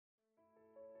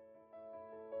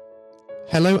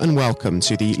Hello and welcome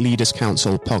to the Leaders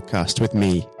Council podcast with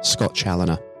me, Scott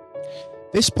Challoner.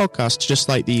 This podcast, just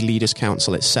like the Leaders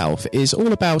Council itself, is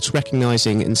all about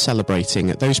recognising and celebrating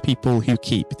those people who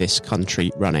keep this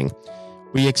country running.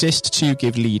 We exist to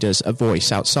give leaders a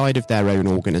voice outside of their own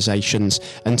organisations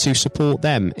and to support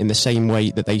them in the same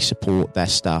way that they support their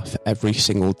staff every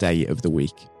single day of the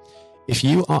week. If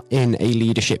you are in a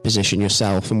leadership position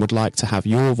yourself and would like to have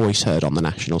your voice heard on the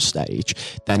national stage,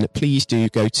 then please do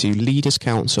go to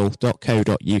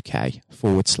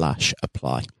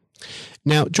leaderscouncil.co.uk/apply.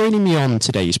 Now, joining me on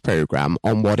today's programme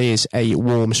on what is a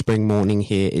warm spring morning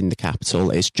here in the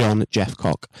capital is John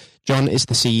Jeffcock. John is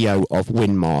the CEO of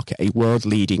Winmark, a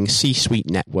world-leading C-suite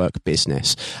network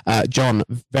business. John,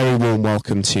 very warm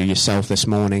welcome to yourself this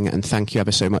morning and thank you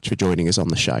ever so much for joining us on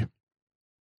the show.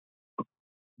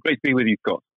 Great to be with you,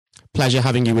 Scott. Pleasure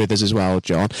having you with us as well,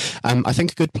 John. I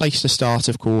think a good place to start,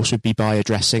 of course, would be by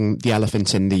addressing the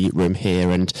elephant in the room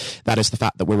here, and that is the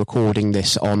fact that we're recording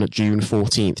this on June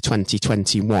 14th,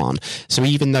 2021. So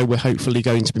even though we're hopefully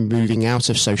going to be moving out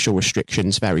of social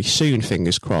restrictions very soon,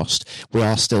 fingers crossed, we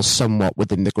are still somewhat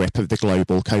within the grip of the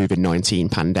global COVID-19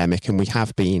 pandemic, and we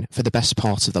have been for the best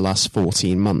part of the last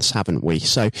 14 months, haven't we?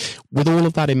 So with all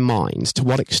of that in mind, to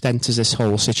what extent has this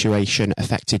whole situation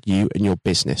affected you and your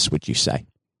business, would you say?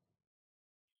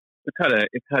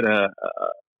 It's had a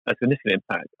significant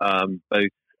impact,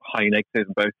 both highly negative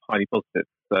and both highly positive.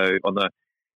 So on the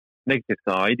negative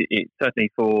side, it certainly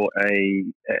for a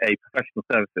professional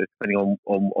services, depending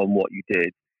on what you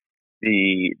did,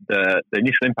 the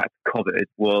initial impact of COVID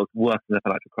was worse than the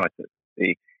financial crisis.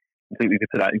 We could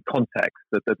put that in context.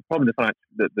 The problem with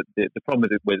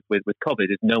COVID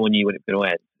is no one knew when it was going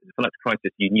to end. The financial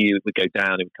crisis, you knew it would go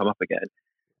down, it would come up again.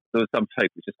 So there was some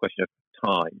hope. It's just a question of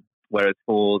time. Whereas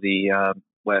for the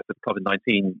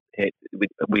COVID-19 hit,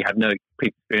 we had no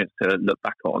previous experience to look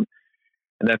back on,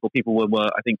 and therefore people were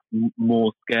I think,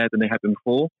 more scared than they had been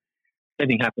before. Same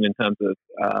thing happened in terms of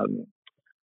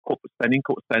corporate spending.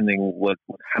 Corporate spending was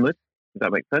hammered. Does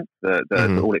that make sense? The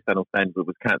all external spend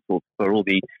was cancelled for all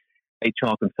the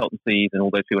HR consultancies and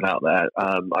all those people out there.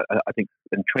 I think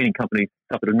and training companies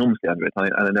suffered enormously under it.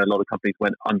 And I know a lot of companies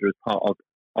went under as part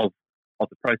of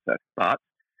the process, but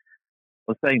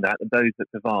saying that, those that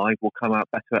survive will come out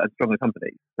better as stronger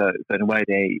companies. So in a way,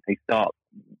 they start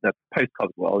the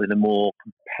post-COVID world in a more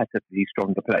competitively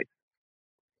stronger place.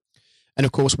 And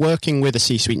of course, working with a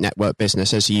C-suite network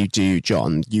business, as you do,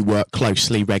 John, you work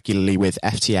closely, regularly with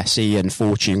FTSE and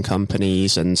Fortune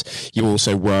companies, and you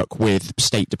also work with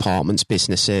state departments,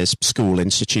 businesses, school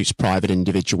institutes, private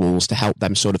individuals to help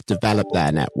them sort of develop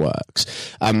their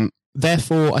networks.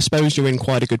 Therefore, I suppose you're in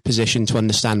quite a good position to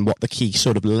understand what the key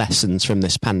sort of lessons from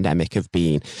this pandemic have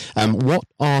been. What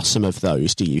are some of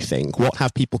those, do you think? What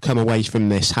have people come away from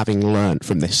this having learned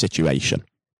from this situation?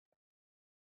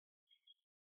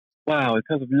 Wow, in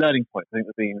terms of learning points, I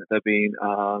think there've been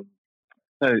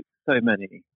so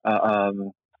many. I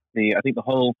think the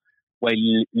whole way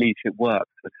leadership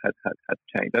works has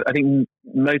changed. I think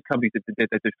most companies did their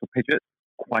digital pivot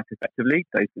quite effectively.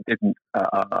 They didn't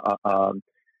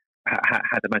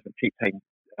had the management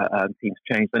teams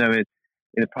changed. I know in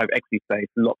the private equity space,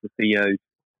 lots of CEOs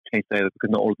changed over because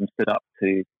not all of them stood up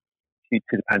to the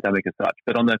pandemic as such.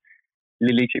 But on the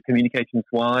leadership communications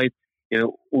wise,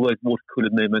 all those water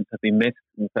cooler movements have been missed,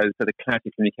 and so the clarity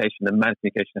of communication, the management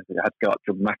communication has to go up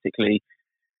dramatically.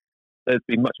 There's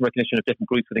been much recognition of different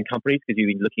groups within companies because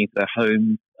you've been looking into their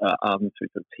homes through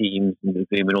sort of Teams and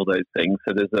Zoom and all those things.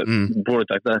 So there's a broader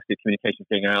diversity of communication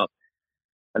going out.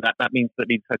 And that means that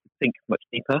leaders have to think much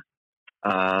deeper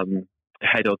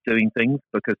ahead of doing things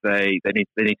because they need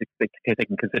to take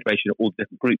in consideration all the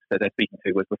different groups that they're speaking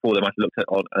to. Whereas before they might have looked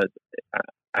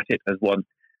at it as one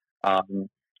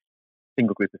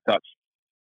single group as such.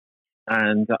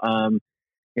 And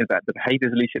that the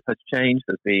behaviours of leadership has changed.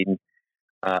 There's been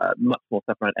much more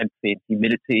stuff around empathy and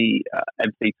humility,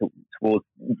 empathy towards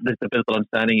the visible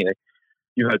understanding.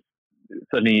 You had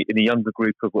certainly in a younger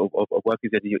group of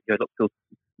workers, you had lots of people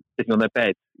sitting on their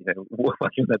beds,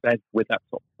 working on their beds with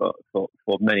laptops for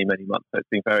many, many months. So it's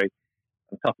been very,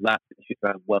 on top of that, issues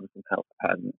around wellness and health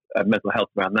and mental health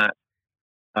around that.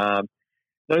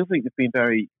 Those things have been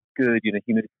very good.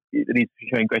 Humility, it needs to be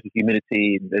showing greater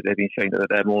humility, and they've been showing that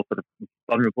they're more sort of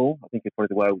vulnerable. I think it's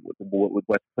probably the way to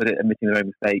put it, admitting their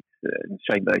own mistakes and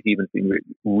showing that humans has been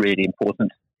really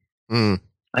important. I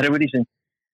had a really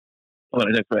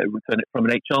from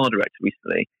an HR director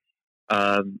recently,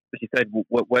 but she said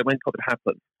when COVID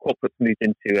happened, corporates moved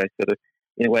into a sort of,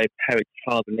 in a way,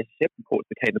 parent-child relationship, and corporates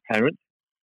became the parent.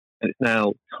 And it's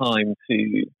now time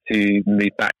to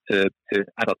move back to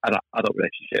adult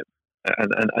relationship,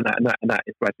 and that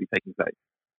is gradually taking place.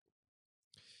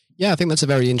 Yeah, I think that's a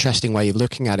very interesting way of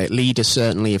looking at it. Leaders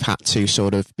certainly have had to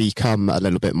sort of become a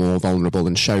little bit more vulnerable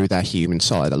and show their human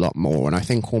side a lot more. And I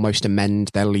think almost amend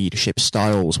their leadership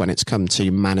styles when it's come to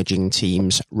managing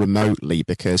teams remotely,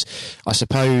 because I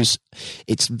suppose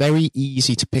it's very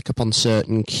easy to pick up on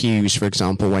certain cues, for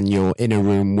example, when you're in a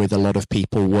room with a lot of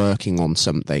people working on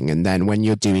something. And then when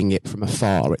you're doing it from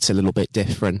afar, it's a little bit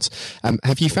different.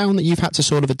 Have you found that you've had to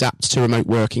sort of adapt to remote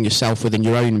working yourself within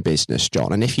your own business,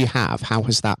 John? And if you have, how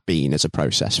has that been as a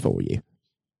process for you?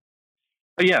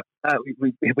 Oh yeah,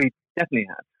 we definitely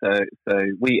have. So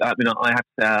I have to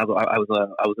say I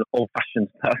was an old-fashioned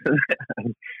person,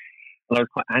 and I was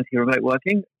quite anti-remote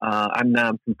working. I'm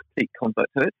now a complete convert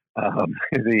to it.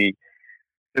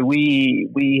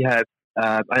 We have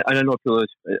I don't know if it was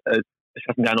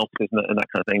shutting down offices and that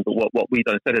kind of thing, but what we've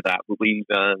done instead of that, we've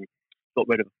got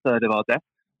rid of a third of our desks,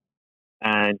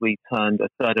 and we turned a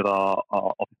third of our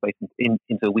office space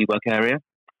into a WeWork area.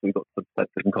 We've got some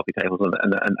coffee tables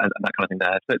and that kind of thing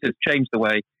there. So it's changed the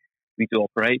way we do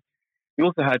operate. We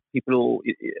also had people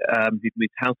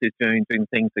with houses doing things.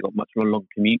 They got much more long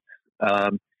commutes.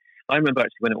 I remember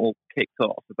actually when it all kicked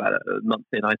off about a month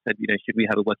in, I said, should we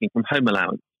have a working from home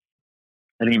allowance?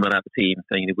 An email out the team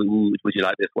saying, would you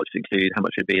like this? What should it include? How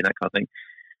much should it be? And that kind of thing.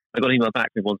 I got an email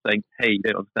back from everyone saying, hey, you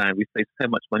don't understand. We save so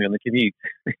much money on the commute.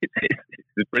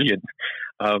 It's brilliant.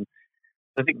 I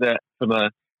think that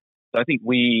we're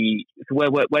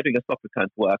doing a soft return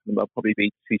to work, and there'll probably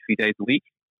be 2-3 days a week,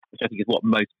 which I think is what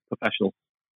most professional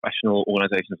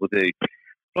organisations will do. The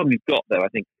problem we've got though, I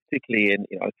think, particularly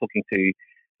I was talking to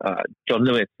John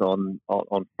Lewis on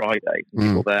Friday,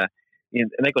 people there, and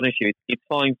they've got an issue. It's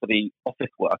fine for the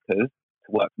office workers to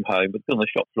work from home, but still on the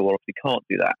shop floor, obviously can't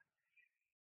do that.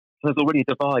 So there's already a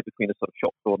divide between the sort of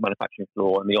shop floor, manufacturing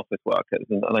floor, and the office workers,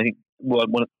 and I think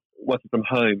working from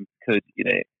home could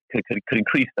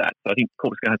increase that. So I think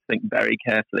corporates are going to have to think very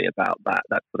carefully about that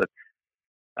sort of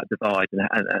that divide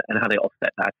and how they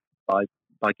offset that by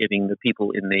giving the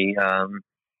people in the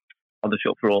on the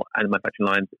shop floor and the manufacturing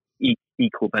lines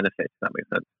equal benefits. If that makes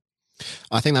sense.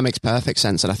 I think that makes perfect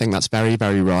sense, and I think that's very,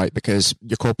 very right, because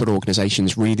your corporate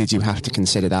organisations really do have to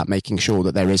consider that, making sure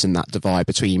that there isn't that divide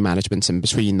between management and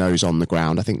between those on the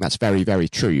ground. I think that's very, very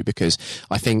true, because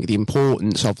I think the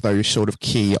importance of those sort of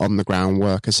key on-the-ground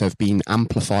workers have been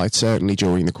amplified, certainly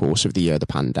during the course of the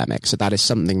pandemic. So that is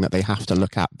something that they have to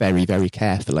look at very, very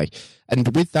carefully.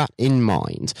 And with that in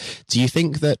mind, do you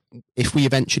think that if we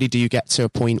eventually do get to a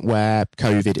point where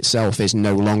COVID itself is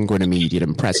no longer an immediate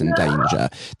and present danger,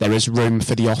 there is room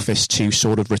for the office to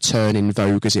sort of return in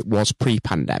vogue as it was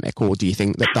pre-pandemic? Or do you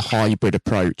think that the hybrid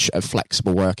approach of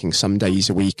flexible working some days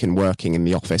a week and working in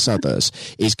the office others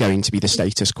is going to be the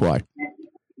status quo?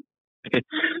 Okay.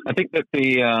 I think that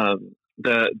the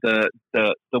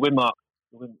Winmark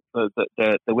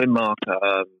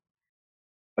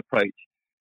approach,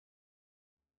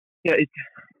 it's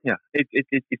going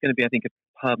to be, I think, a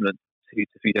permanent 2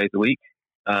 to 3 days a week.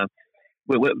 But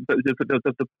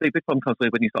the big problem comes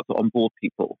when you start to onboard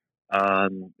people. So I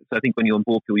think when you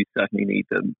onboard people, you certainly need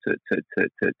them to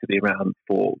be around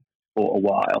for a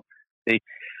while. I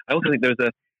also think there's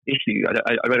a issue.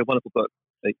 I read a wonderful book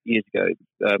years ago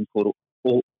called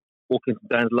Hawkins and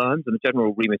Dandelions, and the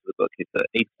general remit of the book is that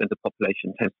 80% of the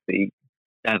population tends to be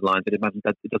dandelions. It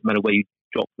doesn't matter where you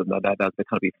drop them; they're kind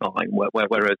of be fine.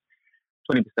 Whereas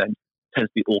 20% tends to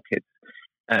be orchids,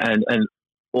 and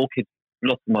orchids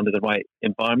blossom under the right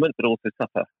environment, but also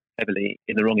suffer heavily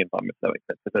in the wrong environment. So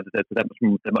they're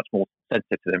much more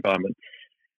sensitive to the environment.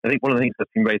 I think one of the things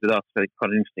that's been raised with us, so it's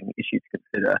quite an interesting issue to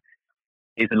consider,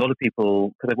 is a lot of people,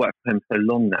 because they've worked from home so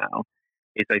long now,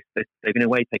 is they've in a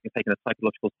way taken a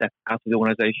psychological step out of the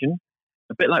organisation,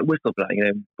 a bit like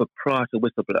whistleblowing. But prior to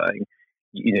whistleblowing,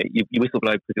 you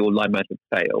whistleblow because your line management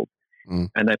failed.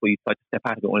 And therefore you try to step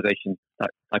out of the organisation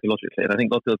psychologically. And I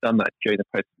think lots of people have done that during the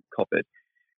process of COVID.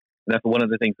 And therefore, one of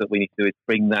the things that we need to do is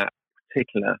bring that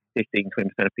particular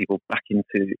 15-20% of people back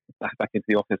into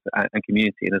the office and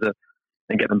community, and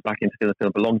get them back into feeling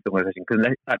belong to the organisation. Because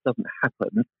if that doesn't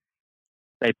happen,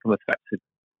 they become affected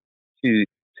to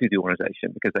the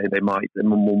organisation, because they're more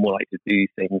likely to do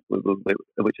things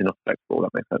which are not flexible.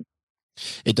 That makes sense.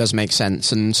 It does make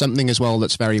sense. And something as well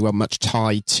that's very well much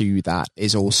tied to that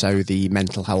is also the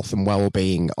mental health and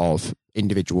well-being of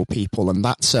individual people. And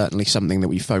that's certainly something that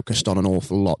we focused on an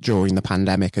awful lot during the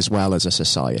pandemic as well as a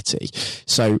society.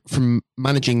 So from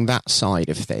managing that side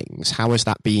of things, how has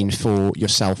that been for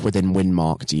yourself within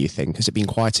Winmark, do you think? Has it been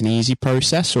quite an easy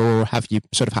process, or have you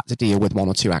sort of had to deal with one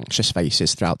or two anxious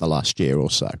faces throughout the last year or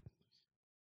so?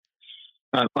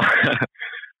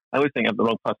 I always think I'm the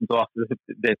wrong person to ask this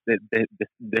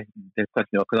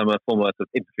question because I'm a former sort of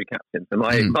infantry captain, so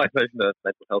my version of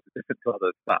mental health is different to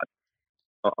others. But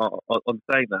on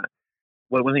saying that,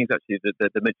 well, one of the things actually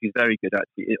the military is very good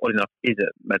actually, oddly enough, is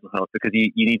at mental health because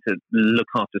you need to look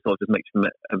after soldiers, make sure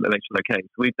okay.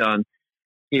 So we've done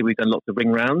lots of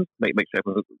ring rounds, make sure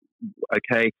everyone's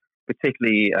okay.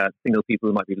 Particularly single people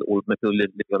who might be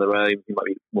living on their own, who might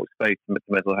be more exposed to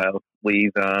mental health.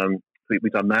 We've done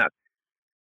that.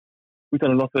 We've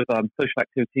done a lot of social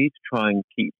activities to try and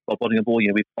keep our body on board.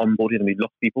 We've onboarded and we've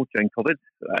lost people during COVID,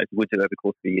 as we did over the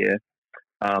course of the year.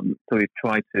 So we've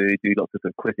tried to do lots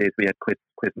of quizzes. We had quiz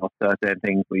last Thursday and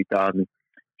things. We've done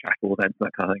trackable events and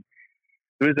that kind of thing.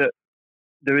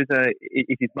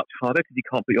 It is much harder because you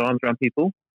can't put your arms around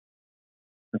people.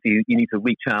 And so you need to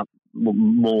reach out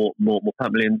more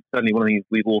permanently. And certainly one of the things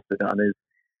we've also done is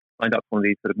signed up for one of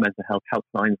these sort of mental health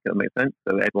helplines, if that makes sense,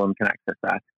 so everyone can access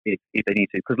that if they need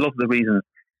to. Because a lot of the reasons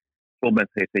for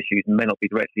mental health issues may not be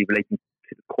directly relating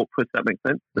to the corporate, if that makes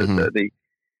sense. Mm-hmm. The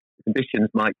conditions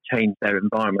might change their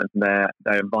environment, and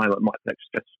their environment might put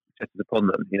stresses upon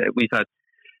them. We've had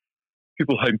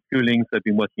people homeschooling, so they've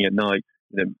been working at night,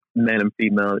 male and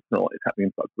female, it's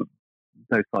happening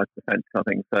both sides of the fence kind of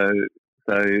thing.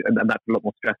 So that's a lot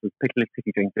more stress, particularly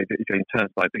during term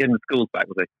time. But getting the schools back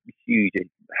was a huge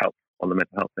help on the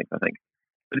mental health things, I think.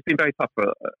 But it's been very tough for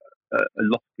a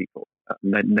lot of people.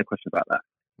 No question about that.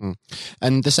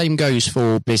 And the same goes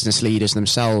for business leaders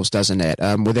themselves, doesn't it?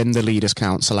 Within the Leaders'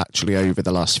 Council, actually, over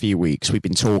the last few weeks, we've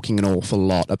been talking an awful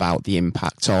lot about the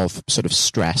impact of sort of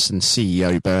stress and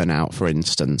CEO burnout, for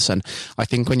instance. And I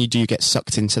think when you do get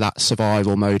sucked into that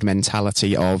survival mode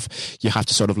mentality of you have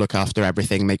to sort of look after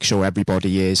everything, make sure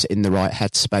everybody is in the right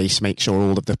headspace, make sure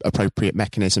all of the appropriate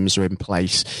mechanisms are in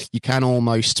place, you can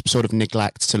almost sort of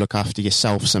neglect to look after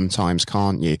yourself sometimes,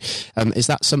 can't you? Is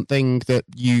that something that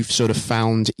you've sort of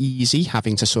found easy,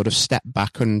 having to sort of step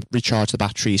back and recharge the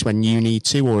batteries when you need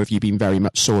to, or have you been very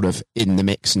much sort of in the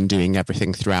mix and doing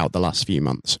everything throughout the last few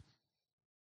months?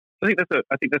 I think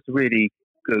that's a really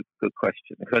good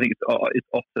question, because I think it's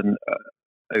often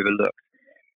overlooked.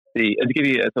 And to give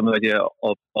you some idea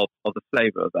of the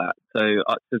flavour of that, so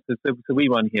we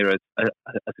run here as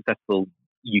a successful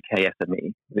UK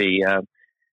SME.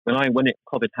 When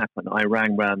COVID happened, I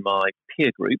rang around my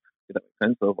peer group, if that makes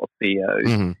sense, of CEOs.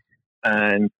 Mm-hmm.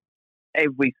 And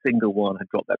every single one had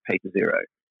dropped their pay to zero.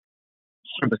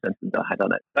 100% of them had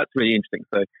done it. That's really interesting.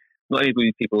 So not only were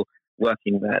these people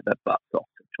working their butts off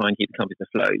to try and keep the company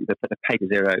afloat, they put their pay to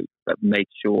zero, but made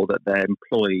sure that their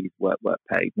employees were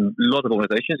paid. And a lot of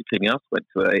organisations, including us, went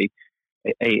to a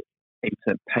 8%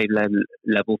 pay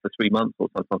level for 3 months or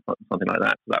something like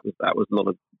that. So that was a lot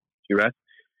of duress.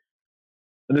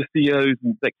 And the CEOs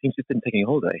and exec teams just didn't take any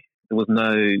holiday. There was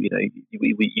no,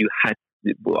 you had.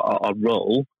 Our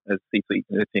role as C-suite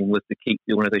was to keep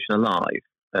the organisation alive,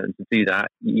 and to do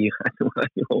that, you had to work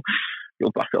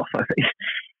your butt off. I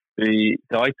think.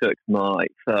 So I took my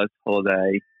first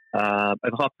holiday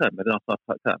over half term. I did half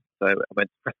term. So I went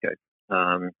to Fresco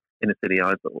in the City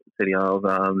Isles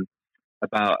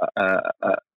about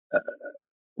a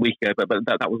week ago. But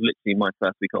that was literally my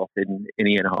first week off in a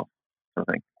year and a half, I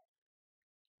think.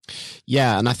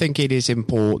 Yeah, and I think it is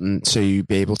important to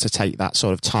be able to take that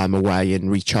sort of time away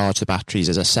and recharge the batteries,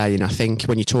 as I say. And I think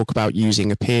when you talk about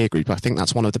using a peer group, I think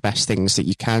that's one of the best things that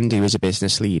you can do as a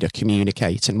business leader,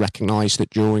 communicate and recognise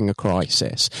that during a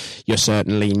crisis, you're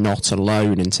certainly not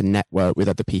alone, and to network with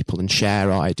other people and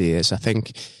share ideas. I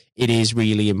think it is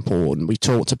really important. We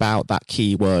talked about that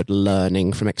keyword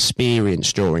learning from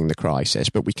experience during the crisis,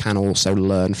 but we can also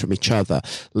learn from each other,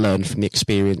 learn from the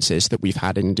experiences that we've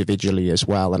had individually as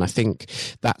well. And I think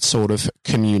that sort of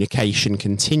communication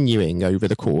continuing over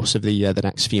the course of the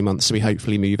next few months, so we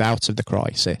hopefully move out of the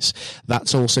crisis,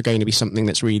 that's also going to be something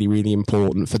that's really, really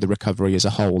important for the recovery as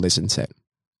a whole, isn't it?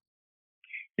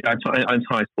 Yeah, I'm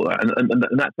entirely for that.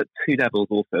 And that's at two levels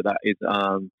also. That is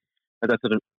at that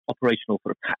sort of operational,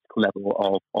 sort of tactical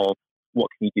level of what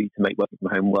can you do to make working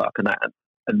from home work, and that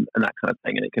kind of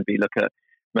thing. And it can be look at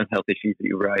mental health issues that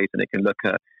you raise, and it can look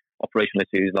at operational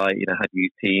issues like how do you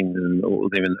use Teams or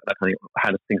even that kind of how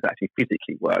do things actually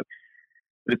physically work.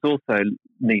 But it also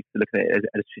needs to look at it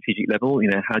at a strategic level.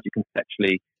 How do you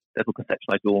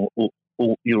conceptualize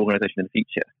your organisation in the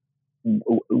future?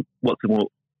 What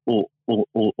sort of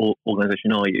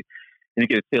organisation are you? And you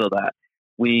get a feel of that.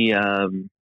 We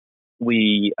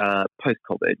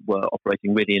post-COVID were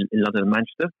operating really in London and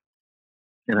Manchester,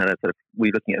 and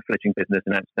we're looking at a fledgling business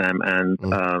in Amsterdam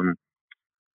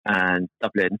and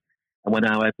Dublin, and we're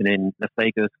now open in Las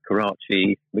Vegas,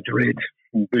 Karachi, Madrid,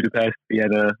 Budapest,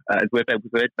 Vienna. We're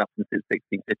up in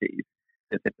 16 cities.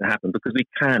 since it happened, because we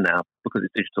can now, because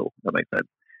it's digital. That makes sense.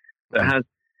 So it has,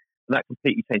 that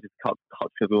completely changes the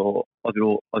culture of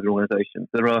your organisation.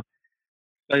 There are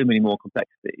so many more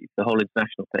complexities. The whole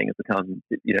international thing has become,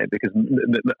 because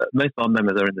most of our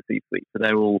members are in the C-suite, so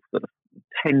they're all sort of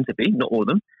tend to be, not all of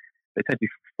them, they tend to be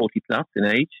 40 plus in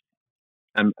age,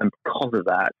 and because of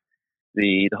that,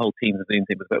 the whole team of Zoom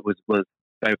thing was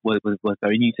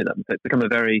very new to them. So it's become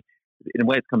in a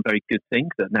way, it's become a very good thing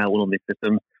that now all on this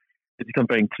system, it's become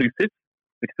very inclusive,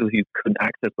 because people who couldn't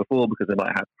access before because they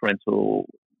might have parental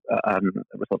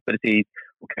responsibilities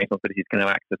or care responsibilities can now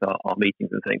access our meetings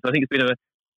and things. So I think it's been a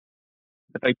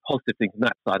very positive thing from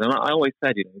that side. And I always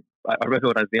said, I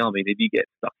recognise the army, if you get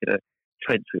stuck in a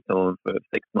trench with someone for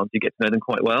 6 months, you get to know them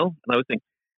quite well. And I always think,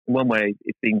 in one way,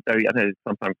 it's been very, I know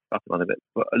sometimes stuff on it,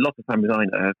 but a lot of families I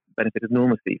know have benefited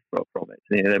enormously from it.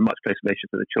 They're much closer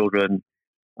relationships with the children.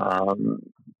 I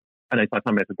know some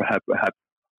families have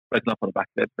broken up on the back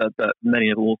of it, but many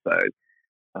have also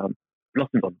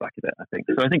blossomed on the back of it, I think.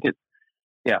 So I think it's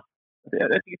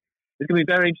going to be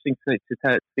very interesting to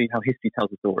see how history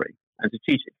tells a story. And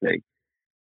strategically,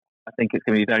 I think it's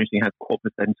going to be very interesting how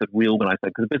corporates then sort of reorganise that,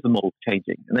 because the business model is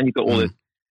changing. And then you've got all this,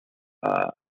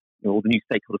 all the new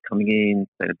stakeholders coming in,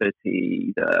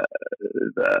 sustainability, the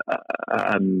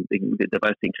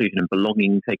diversity, inclusion, and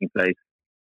belonging taking place.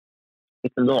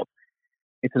 It's a lot.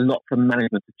 It's a lot for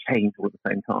management to change all at the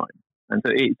same time, and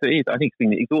so it is. I think it's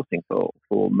been exhausting for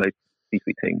most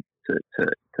C-suite teams to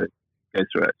go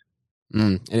through it.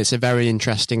 And it's a very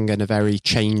interesting and a very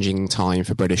changing time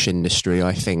for British industry,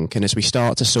 I think. And as we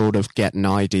start to sort of get an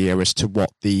idea as to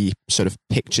what the sort of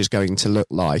picture's going to look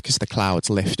like as the clouds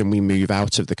lift and we move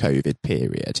out of the COVID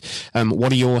period,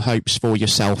 what are your hopes for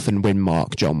yourself and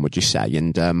Winmark, John, would you say?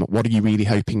 And what are you really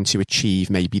hoping to achieve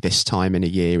maybe this time in a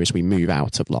year as we move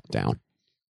out of lockdown?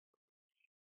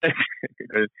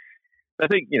 I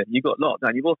think, you've got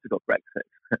lockdown, you've also got Brexit.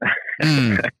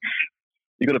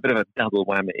 You've got a bit of a double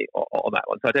whammy on that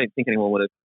one. So I don't think anyone would have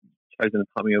chosen the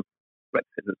timing of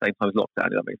Brexit at the same time as lockdown,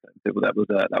 if that makes sense.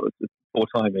 That was poor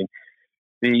timing.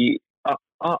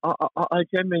 I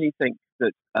generally think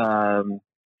that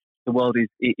the world is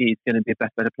going to be a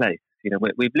better place.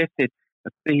 We've lifted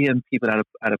 1 billion people out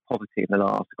of poverty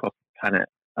across the planet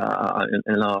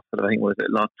in the last, I think,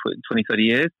 last 20, 30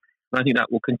 years. And I think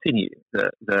that will continue.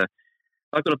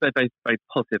 I've got a very, very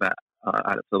positive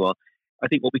outlook for the world. I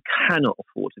think what we cannot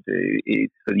afford to do is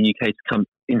for the UK to become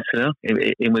insular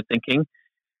in with thinking.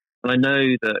 And I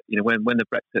know that, when the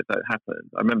Brexit vote happened,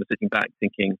 I remember sitting back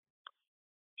thinking,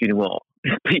 do you know what?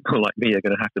 People like me are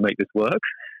going to have to make this work.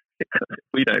 If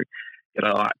we don't get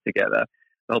our act together,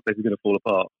 the whole place is going to fall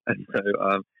apart. And so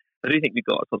I do think we've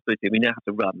got a possibility. We now have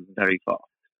to run very fast.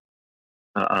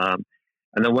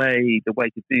 And the way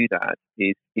to do that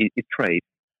is trade.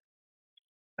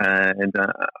 And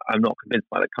I'm not convinced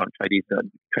by the current trade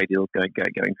deals going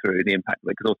through, the impact of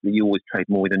it, because also you always trade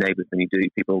more with your neighbours than you do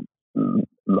people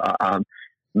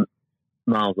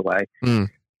miles away.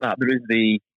 But there is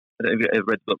I've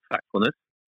read the book Factfulness.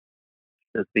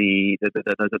 There's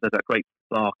that great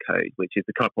barcode, which is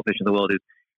the current population of the world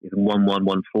is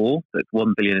 1114. So it's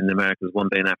 1 billion in America, 1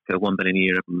 billion in Africa, 1 billion in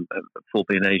Europe, and 4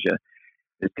 billion in Asia.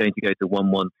 It's going to go to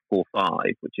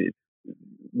 1145, which is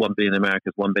 1 billion in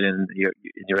America, 1 billion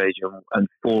in Eurasia, and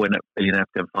 4 billion in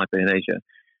Africa, and 5 billion in Asia.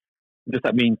 Just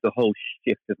that means the whole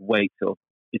shift of weight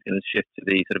is going to shift to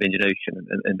the sort of Indian Ocean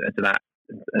and to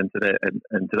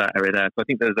that area there. So I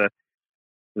think there's a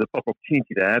proper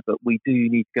opportunity there, but we do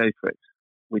need to go for it.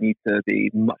 We need to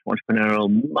be much more entrepreneurial,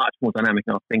 much more dynamic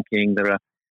in our thinking. There are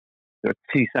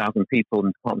 2,000 people in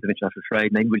the Department of International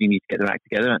Trade, and they really need to get their act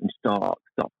together and start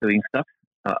doing stuff.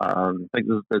 I think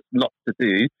there's lots to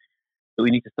do, but we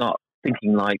need to start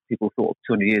thinking like people thought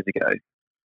 200 years ago,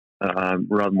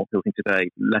 rather than what people think today.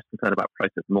 Less concerned about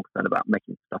process, more concerned about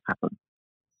making stuff happen.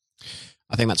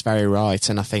 I think that's very right,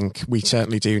 and I think we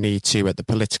certainly do need to, at the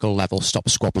political level, stop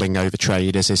squabbling over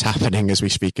trade as is happening as we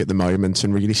speak at the moment,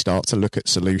 and really start to look at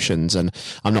solutions. And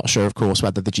I'm not sure, of course,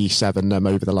 whether the G7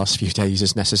 over the last few days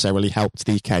has necessarily helped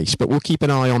the case, but we'll keep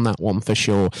an eye on that one for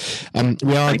sure.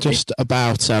 We are just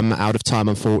about out of time,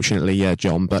 unfortunately,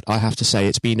 John, but I have to say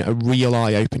it's been a real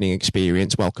eye-opening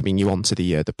experience welcoming you onto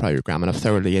the programme, and I've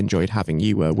thoroughly enjoyed having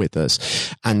you with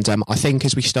us. And I think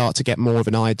as we start to get more of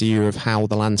an idea of how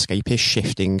the landscape is shifting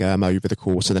over the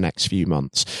course of the next few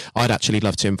months, I'd actually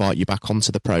love to invite you back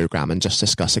onto the programme and just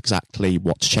discuss exactly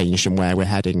what's changed and where we're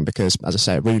heading, because, as I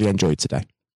say, I really enjoyed today.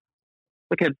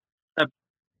 Okay, that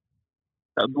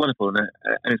was wonderful, and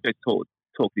it's great to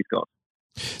talk to you, Scott.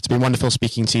 It's been wonderful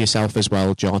speaking to yourself as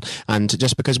well, John. And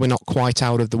just because we're not quite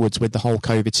out of the woods with the whole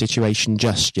COVID situation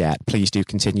just yet, please do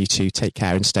continue to take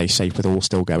care and stay safe with all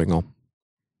still going on.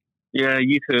 Yeah,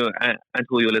 you too, and to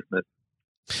all your listeners.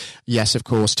 Yes, of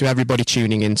course. To everybody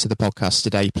tuning into the podcast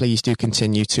today, please do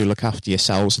continue to look after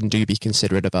yourselves and do be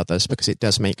considerate of others, because it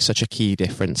does make such a key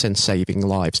difference in saving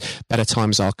lives. Better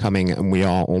times are coming and we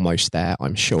are almost there,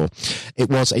 I'm sure. It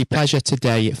was a pleasure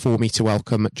today for me to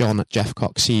welcome John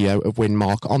Jeffcock, CEO of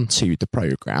Winmark, onto the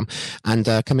programme. And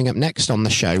coming up next on the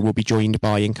show, we'll be joined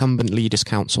by incumbent Leaders'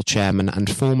 Council Chairman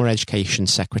and former Education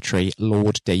Secretary,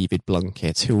 Lord David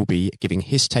Blunkett, who will be giving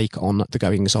his take on the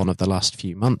goings-on of the last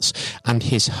few months and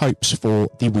his hopes for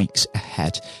the weeks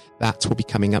ahead. That will be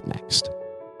coming up next.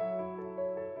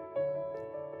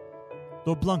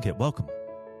 Lord Blunkett, welcome.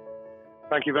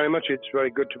 Thank you very much. It's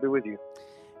very good to be with you.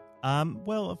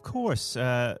 Well, of course,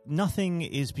 nothing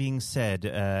is being said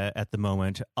at the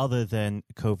moment other than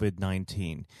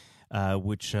COVID-19,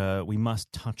 which we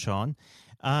must touch on.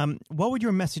 What would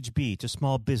your message be to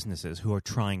small businesses who are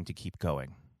trying to keep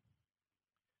going?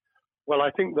 Well,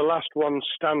 I think the last ones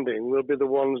standing will be the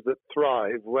ones that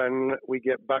thrive when we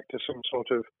get back to some sort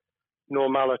of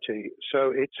normality.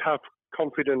 So it's have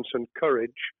confidence and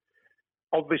courage.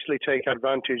 Obviously take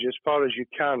advantage as far as you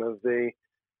can of the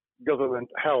government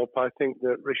help. I think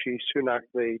that Rishi Sunak,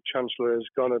 the Chancellor, has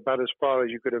gone about as far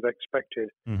as you could have expected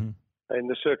in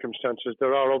the circumstances.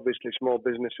 There are obviously small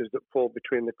businesses that fall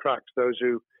between the cracks. Those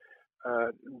who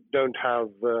don't have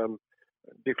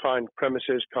defined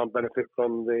premises can't benefit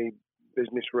from the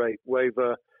business rate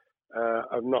waiver,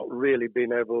 have not really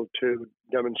been able to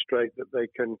demonstrate that they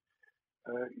can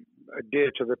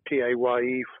adhere to the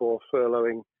PAYE for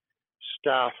furloughing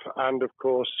staff, and of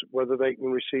course whether they can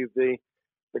receive the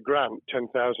grant,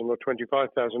 10,000 or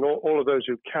 25,000. All of those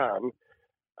who can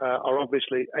are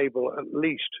obviously able at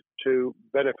least to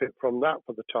benefit from that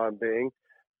for the time being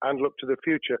and look to the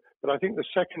future. But I think the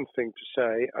second thing to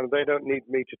say, and they don't need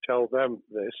me to tell them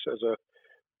this as a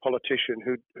politician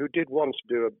who did once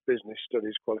do a business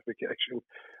studies qualification,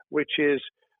 which is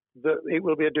that it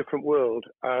will be a different world,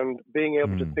 and being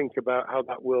able to think about how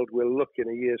that world will look in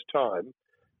a year's time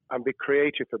and be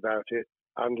creative about it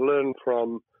and learn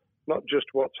from not just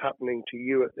what's happening to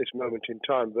you at this moment in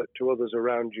time, but to others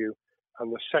around you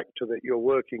and the sector that you're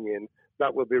working in,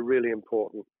 that will be really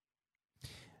important.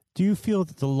 Do you feel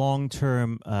that the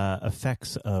long-term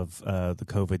effects of the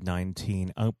COVID-19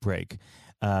 outbreak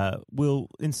will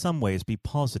in some ways be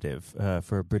positive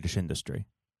for British industry?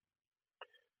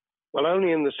 Well,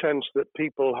 only in the sense that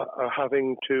people are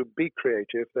having to be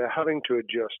creative, they're having to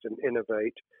adjust and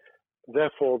innovate.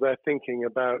 Therefore, they're thinking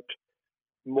about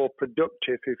more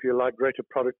productive, if you like, greater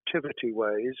productivity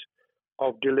ways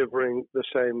of delivering the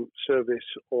same service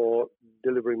or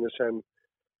delivering the same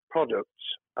products.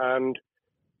 And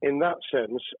in that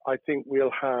sense, I think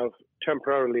we'll have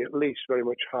temporarily at least very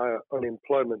much higher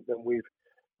unemployment than we've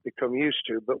become used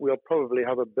to, but we'll probably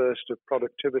have a burst of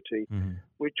productivity,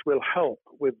 which will help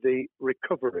with the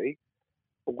recovery.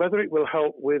 Whether it will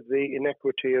help with the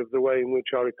inequity of the way in which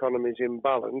our economy is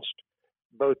imbalanced,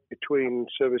 both between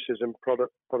services and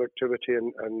productivity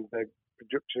and the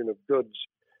production of goods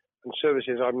and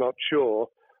services, I'm not sure.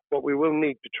 What we will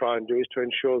need to try and do is to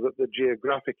ensure that the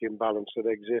geographic imbalance that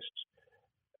exists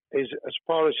is, as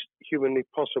far as humanly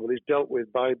possible, is dealt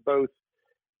with by both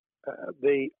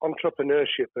the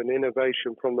entrepreneurship and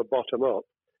innovation from the bottom up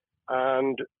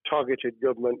and targeted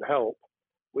government help,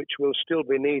 which will still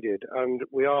be needed. And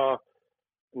we are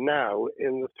now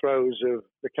in the throes of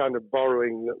the kind of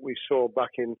borrowing that we saw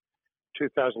back in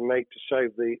 2008 to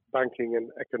save the banking and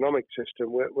economic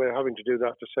system. We're having to do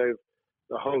that to save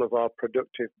the whole of our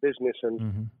productive business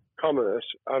and commerce,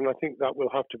 and I think that will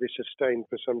have to be sustained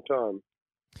for some time.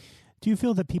 Do you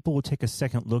feel that people will take a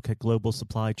second look at global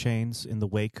supply chains in the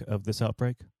wake of this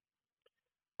outbreak?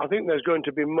 I think there's going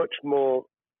to be much more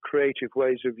creative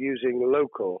ways of using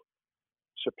local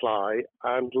supply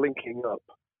and linking up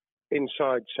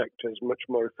inside sectors much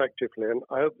more effectively. And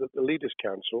I hope that the Leaders'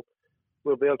 Council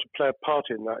will be able to play a part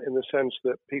in that, in the sense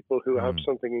that people who have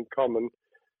something in common,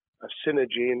 a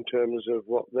synergy in terms of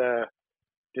what they're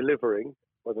delivering,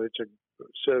 whether it's a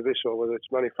service or whether it's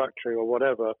manufacturing or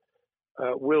whatever,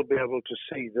 will be able to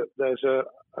see that there's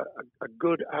a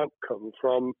good outcome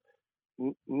from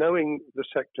knowing the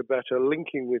sector better,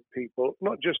 linking with people,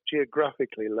 not just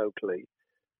geographically, locally,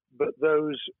 but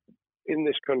those in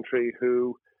this country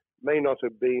who may not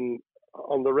have been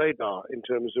on the radar in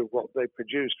terms of what they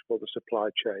produced for the supply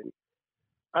chain.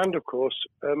 And, of course,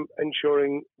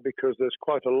 ensuring, because there's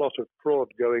quite a lot of fraud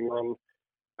going on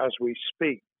as we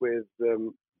speak with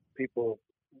people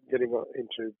getting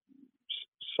into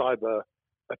cyber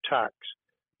attacks,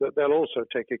 that they'll also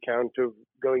take account of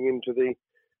going into the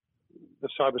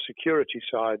cybersecurity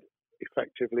side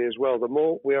effectively as well. The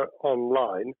more we are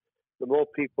online, the more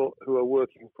people who are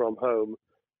working from home,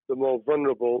 the more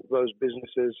vulnerable those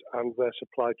businesses and their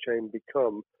supply chain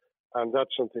become. And that's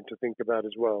something to think about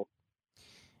as well.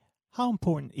 How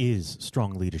important is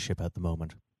strong leadership at the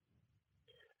moment?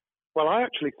 Well, I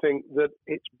actually think that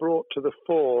it's brought to the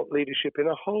fore leadership in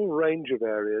a whole range of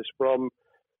areas, from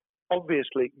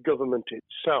obviously government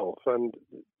itself, and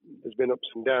there's been ups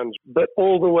and downs, but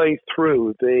all the way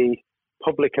through the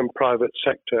public and private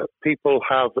sector. People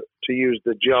have, to use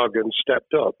the jargon,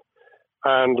 stepped up,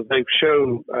 and they've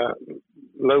shown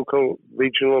local,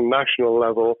 regional, national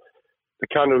level the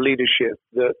kind of leadership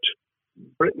that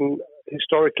Britain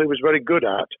historically was very good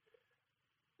at.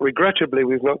 Regrettably,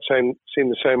 we've not seen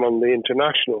the same on the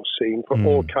international scene for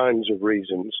all kinds of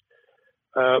reasons,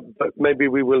 but maybe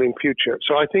we will in future.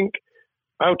 So I think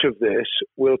out of this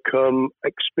will come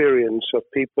experience of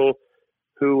people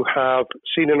who have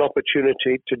seen an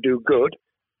opportunity to do good,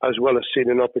 as well as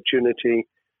seen an opportunity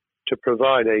to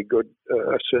provide a good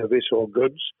service or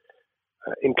goods,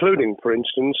 including, for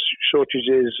instance,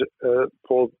 shortages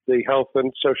for the health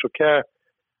and social care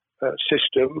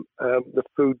system, the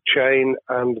food chain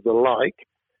and the like,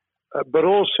 but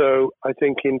also I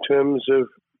think in terms of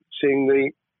seeing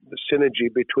the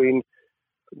synergy between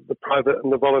the private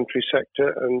and the voluntary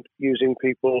sector and using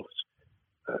people's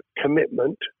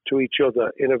commitment to each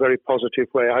other in a very positive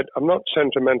way. I'm not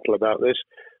sentimental about this.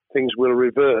 Things will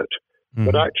revert,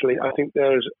 but actually I think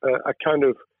there's a kind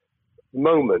of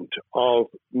moment of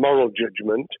moral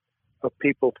judgment of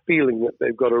people feeling that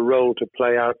they've got a role to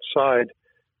play outside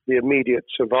the immediate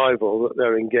survival that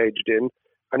they're engaged in.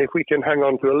 And if we can hang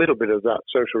on to a little bit of that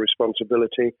social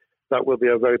responsibility, that will be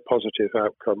a very positive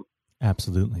outcome.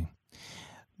 Absolutely.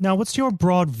 Now, what's your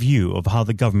broad view of how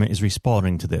the government is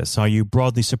responding to this? Are you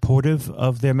broadly supportive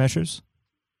of their measures?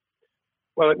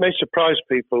 Well, it may surprise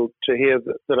people to hear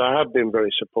that I have been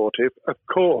very supportive. Of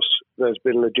course, there's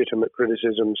been legitimate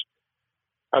criticisms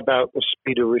about the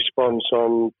speed of response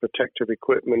on protective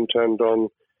equipment and on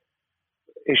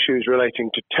issues relating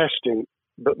to testing.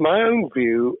 But my own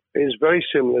view is very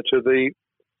similar to the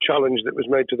challenge that was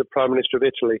made to the Prime Minister of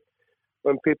Italy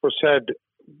when people said,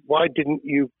 why didn't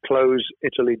you close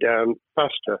Italy down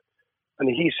faster? And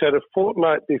he said, a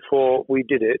fortnight before we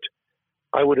did it,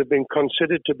 I would have been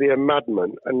considered to be a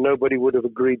madman and nobody would have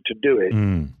agreed to do it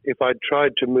if I'd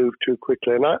tried to move too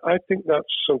quickly. And I think that's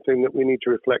something that we need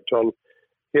to reflect on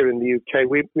here in the UK.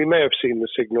 We may have seen the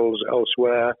signals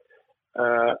elsewhere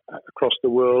across the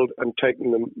world and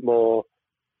taken them more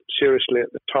seriously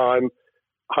at the time.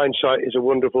 Hindsight is a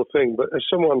wonderful thing, but as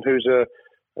someone who's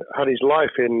had his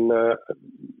life in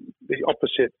the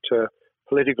opposite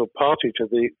political party to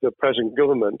the present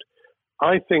government,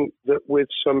 I think that with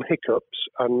some hiccups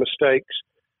and mistakes,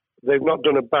 they've not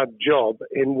done a bad job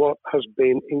in what has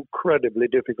been incredibly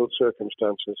difficult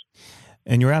circumstances.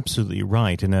 And you're absolutely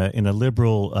right. In a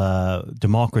liberal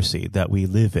democracy that we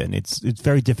live in, it's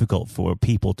very difficult for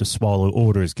people to swallow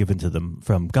orders given to them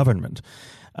from government.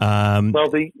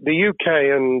 Well, the UK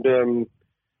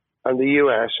and the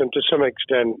US, and to some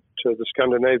extent the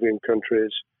Scandinavian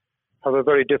countries, have a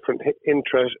very different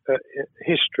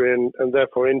history and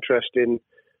therefore interest in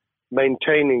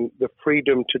maintaining the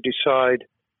freedom to decide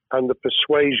and the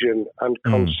persuasion and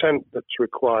consent that's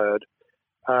required.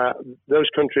 Those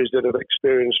countries that have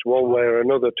experienced one way or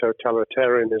another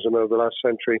totalitarianism over the last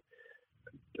century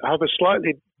have a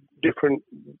slightly different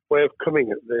way of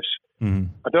coming at this.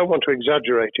 I don't want to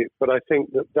exaggerate it, but I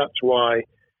think that that's why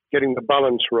getting the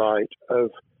balance right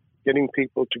of getting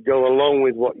people to go along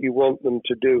with what you want them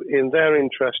to do in their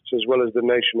interests as well as the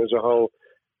nation as a whole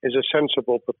is a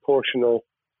sensible, proportional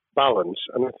balance.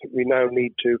 And I think we now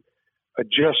need to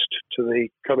adjust to the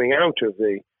coming out of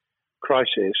the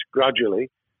crisis gradually,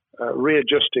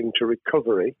 readjusting to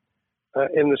recovery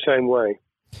in the same way.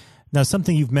 Now,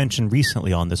 something you've mentioned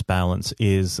recently on this balance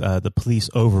is the police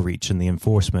overreach in the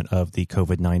enforcement of the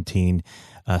COVID-19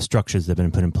 structures that have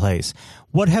been put in place.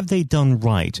 What have they done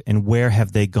right, and where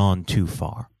have they gone too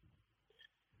far?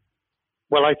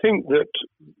 Well, I think that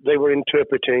they were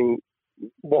interpreting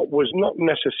what was not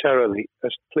necessarily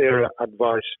as clear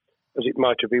advice as it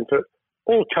might have been for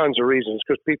all kinds of reasons,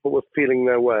 because people were feeling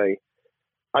their way.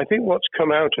 I think what's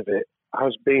come out of it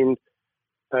has been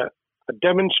a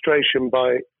demonstration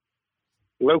by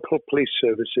local police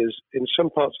services in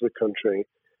some parts of the country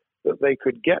that they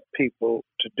could get people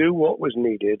to do what was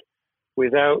needed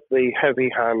without the heavy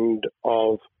hand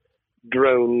of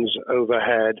drones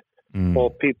overhead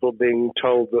or people being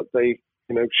told that they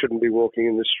shouldn't be walking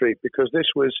in the street, because this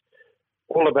was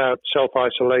all about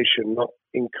self-isolation, not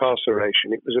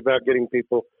incarceration. It was about getting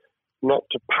people not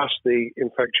to pass the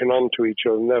infection on to each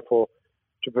other and therefore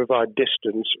to provide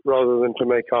distance rather than to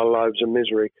make our lives a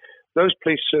misery. Those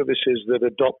police services that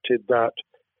adopted that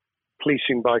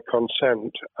policing by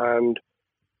consent and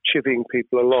chivying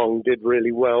people along did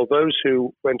really well. Those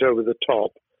who went over the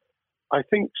top, I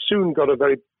think, soon got a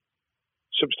very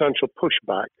substantial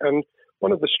pushback. And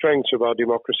one of the strengths of our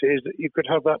democracy is that you could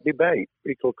have that debate.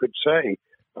 People could say,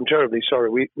 I'm terribly sorry,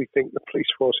 we think the police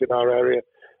force in our area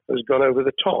has gone over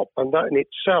the top. And that in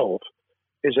itself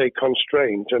is a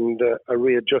constraint and a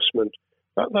readjustment.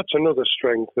 That's another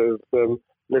strength of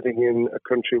living in a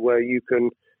country where you can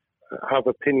have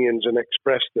opinions and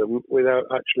express them without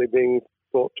actually being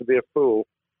thought to be a fool.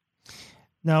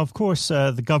 Now, of course,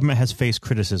 the government has faced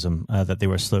criticism that they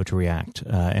were slow to react,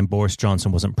 and Boris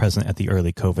Johnson wasn't present at the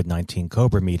early COVID-19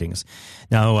 COBRA meetings.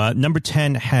 Now, Number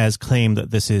 10 has claimed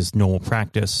that this is normal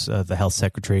practice. The health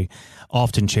secretary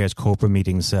often chairs COBRA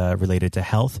meetings related to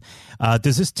health.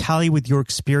 Does this tally with your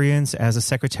experience as a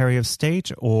Secretary of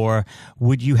State, or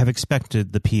would you have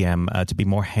expected the PM to be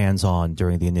more hands-on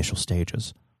during the initial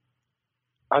stages?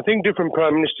 I think different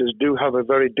prime ministers do have a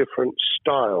very different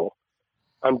style.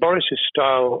 And Boris's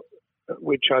style,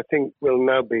 which I think will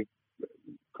now be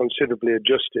considerably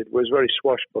adjusted, was very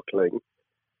swashbuckling.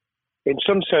 In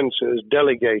some senses,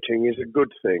 delegating is a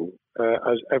good thing,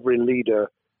 as every leader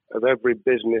of every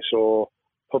business or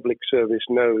public service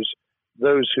knows.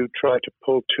 Those who try to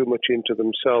pull too much into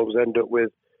themselves end up with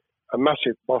a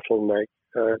massive bottleneck,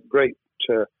 great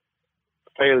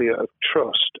failure of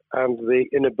trust, and the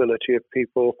inability of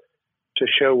people to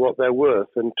show what they're worth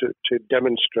and to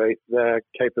demonstrate their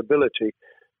capability.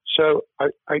 So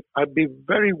I'd be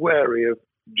very wary of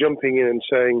jumping in and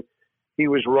saying he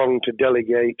was wrong to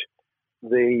delegate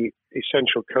the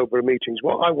essential COBRA meetings.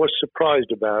 What I was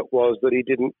surprised about was that he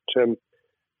didn't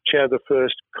chair the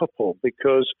first couple,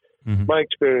 because my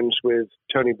experience with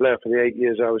Tony Blair for the 8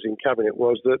 years I was in Cabinet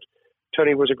was that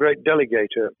Tony was a great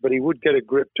delegator, but he would get a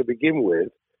grip to begin with,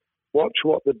 watch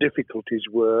what the difficulties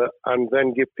were, and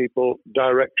then give people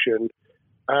direction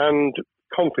and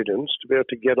confidence to be able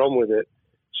to get on with it.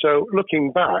 So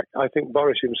looking back, I think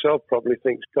Boris himself probably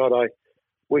thinks, God, I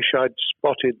wish I'd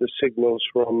spotted the signals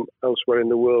from elsewhere in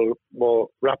the world more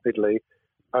rapidly,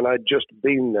 and I'd just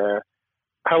been there.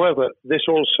 However, this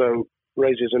also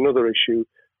raises another issue.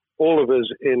 All of us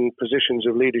in positions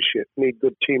of leadership need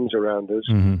good teams around us.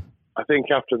 I think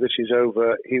after this is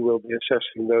over, he will be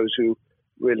assessing those who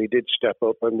really did step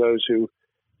up and those who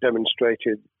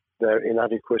demonstrated their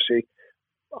inadequacy.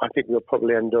 I think we'll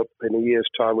probably end up in a year's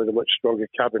time with a much stronger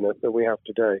cabinet than we have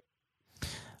today.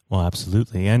 Well,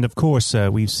 absolutely. And of course,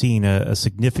 we've seen a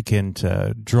significant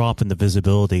drop in the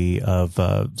visibility of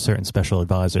certain special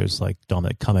advisors like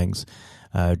Dominic Cummings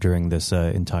during this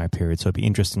entire period. So it'd be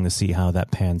interesting to see how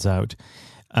that pans out.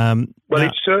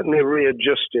 It's certainly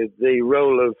readjusted the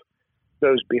role of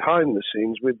those behind the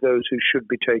scenes with those who should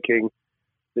be taking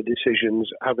the decisions,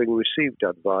 having received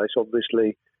advice.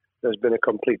 Obviously, there's been a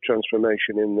complete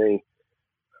transformation in the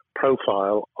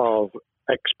profile of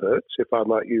experts, if I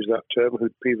might use that term,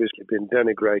 who'd previously been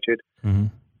denigrated.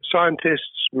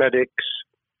 Scientists, medics,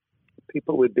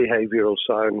 people with behavioral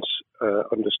science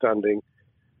understanding.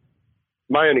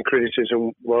 My only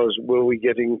criticism was, were we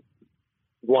getting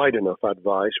wide enough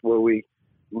advice? Were we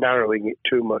narrowing it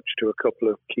too much to a couple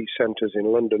of key centres in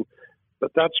London?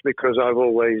 But that's because I've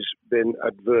always been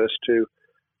adverse to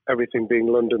everything being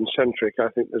London-centric. I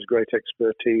think there's great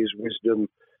expertise, wisdom,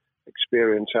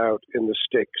 experience out in the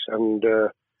sticks, and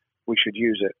we should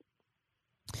use it.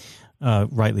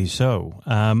 Rightly so.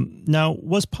 Now,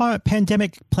 was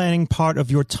pandemic planning part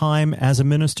of your time as a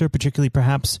minister, particularly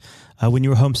perhaps when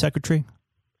you were Home Secretary?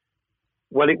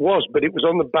 Well, it was, but it was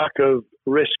on the back of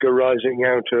risk arising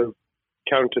out of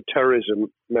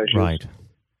counter-terrorism measures. Right.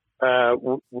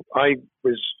 I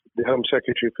was the Home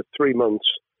Secretary for 3 months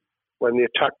when the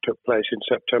attack took place in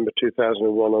September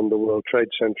 2001 on the World Trade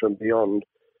Center and beyond.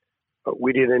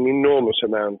 We did an enormous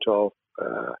amount of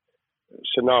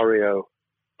scenario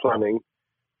planning,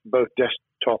 both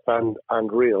desktop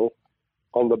and real.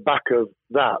 On the back of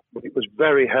that, it was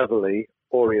very heavily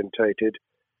orientated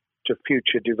to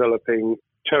future developing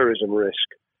terrorism risk.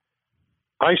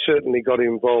 I certainly got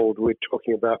involved with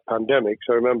talking about pandemics.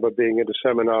 I remember being at a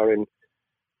seminar in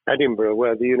Edinburgh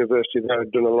where the university there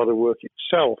had done a lot of work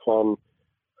itself on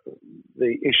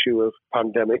the issue of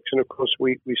pandemics. And of course,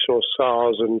 we saw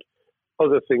SARS and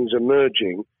other things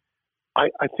emerging. I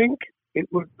think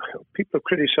people have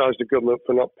criticised the government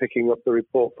for not picking up the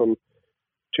report from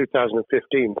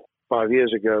 2015, 5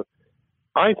 years ago.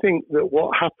 I think that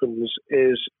what happens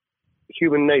is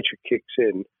human nature kicks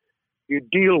in. You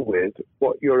deal with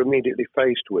what you're immediately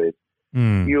faced with.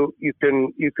 You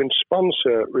can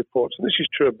sponsor reports, and this is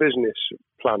true of business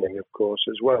planning, of course,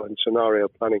 as well, and scenario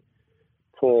planning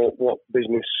for what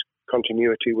business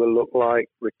continuity will look like,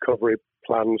 recovery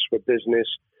plans for business,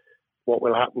 what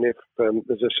will happen if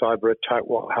there's a cyber attack,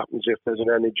 what happens if there's an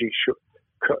energy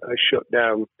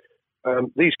shutdown.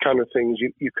 These kind of things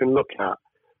you can look at,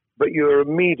 but you're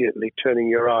immediately turning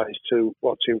your eyes to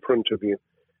what's in front of you.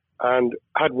 And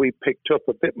had we picked up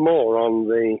a bit more on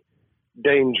the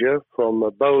danger from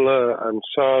Ebola and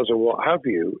SARS and what have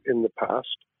you in the past,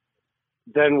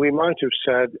 then we might have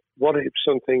said, what if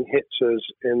something hits us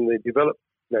in the developed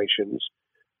nations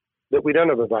that we don't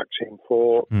have a vaccine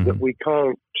for, that we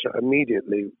can't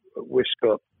immediately whisk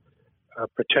up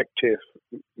protective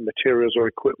materials or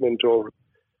equipment, or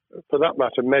for that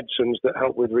matter, medicines that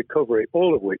help with recovery,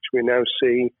 all of which we now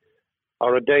see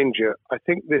are a danger. I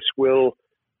think this will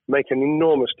make an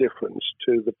enormous difference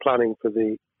to the planning for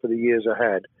the years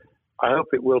ahead. I hope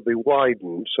it will be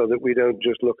widened so that we don't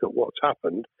just look at what's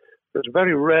happened, but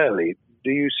very rarely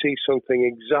do you see something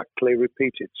exactly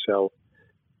repeat itself.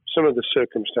 Some of the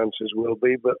circumstances will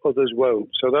be, but others won't.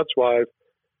 So that's why I've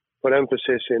put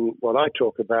emphasis in what I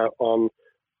talk about on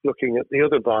looking at the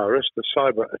other virus, the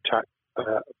cyber attack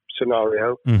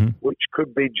scenario, which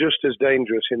could be just as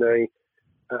dangerous in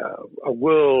a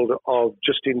world of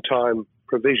just-in-time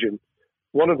provision.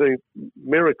 One of the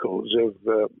miracles of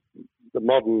the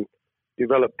modern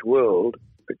developed world,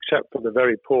 except for the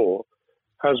very poor,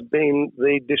 has been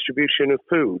the distribution of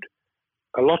food.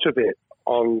 A lot of it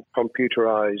on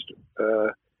computerized,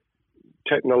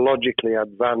 technologically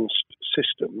advanced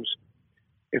systems.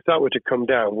 If that were to come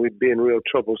down, we'd be in real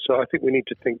trouble. So I think we need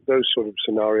to think those sort of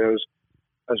scenarios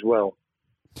as well.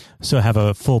 So have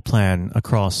a full plan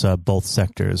across both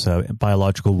sectors,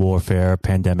 biological warfare,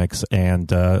 pandemics, and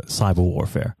cyber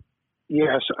warfare.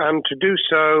 Yes, and to do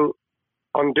so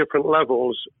on different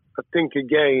levels. I think,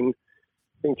 again,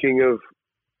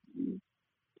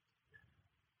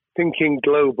 thinking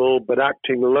global but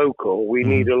acting local, we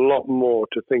need a lot more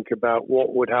to think about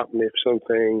what would happen if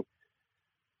something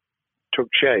took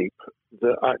shape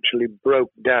that actually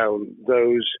broke down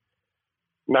those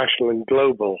national and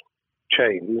global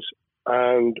chains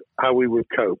and how we would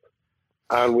cope.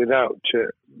 And without,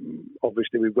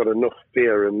 obviously, we've got enough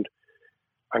fear and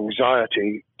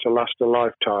anxiety to last a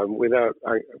lifetime. Without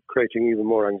creating even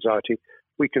more anxiety,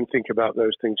 we can think about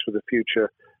those things for the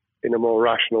future in a more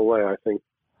rational way, I think.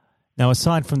 Now,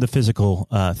 aside from the physical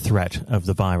threat of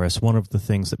the virus, one of the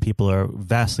things that people are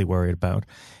vastly worried about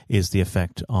is the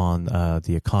effect on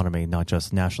the economy, not just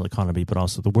the national economy, but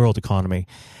also the world economy.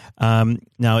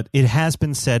 Now, it has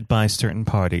been said by certain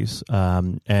parties,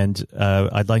 and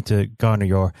I'd like to garner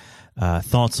your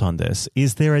thoughts on this.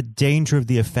 Is there a danger of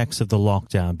the effects of the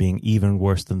lockdown being even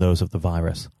worse than those of the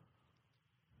virus?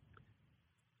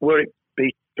 Were it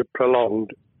be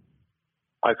prolonged,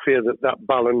 I fear that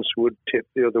balance would tip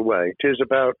the other way. It is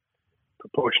about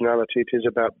proportionality. It is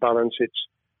about balance. It's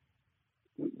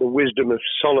the wisdom of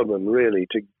Solomon, really,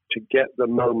 to get the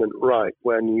moment right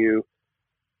when you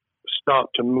start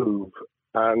to move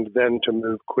and then to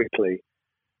move quickly.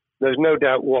 There's no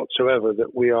doubt whatsoever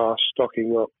that we are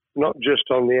stocking up, not just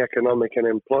on the economic and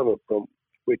employment front,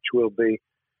 which will be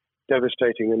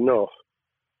devastating enough,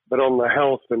 but on the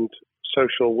health and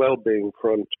social well-being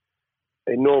front,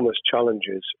 enormous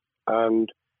challenges, and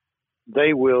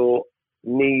they will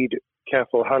need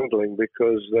careful handling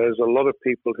because there's a lot of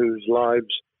people whose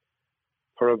lives,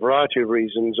 for a variety of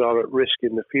reasons, are at risk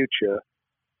in the future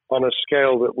on a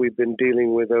scale that we've been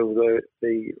dealing with over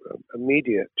the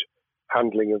immediate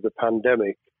handling of the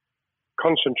pandemic,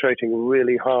 concentrating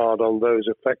really hard on those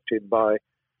affected by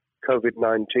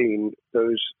COVID-19,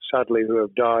 those sadly who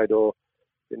have died or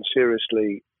been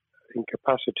seriously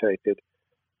incapacitated.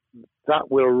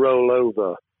 That will roll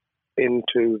over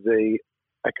into the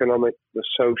economic, the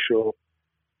social,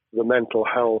 the mental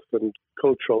health and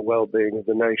cultural well-being of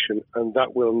the nation, and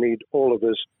that will need all of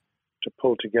us to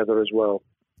pull together as well.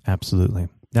 Absolutely.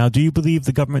 Now, do you believe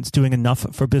the government's doing enough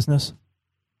for business?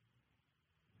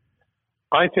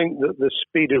 I think that the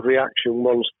speed of reaction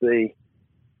once the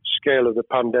scale of the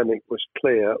pandemic was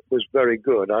clear was very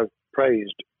good. I've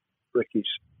praised Rishi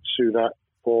Sunak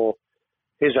for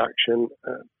his action.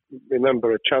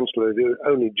 Remember, a chancellor who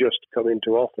only just come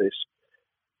into office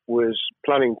was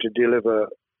planning to deliver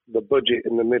the budget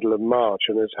in the middle of March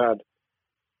and has had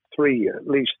at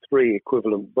least three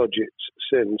equivalent budgets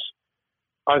since.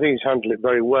 I think he's handled it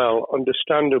very well.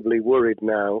 Understandably worried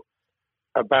now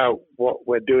about what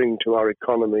we're doing to our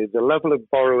economy. The level of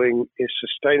borrowing is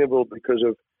sustainable because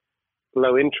of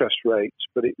low interest rates,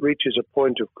 but it reaches a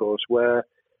point, of course, where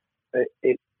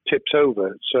it tips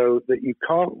over so that you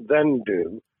can't then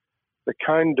do the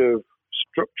kind of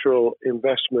structural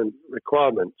investment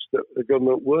requirements that the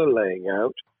government were laying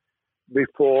out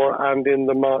before and in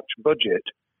the March budget.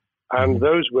 And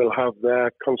those will have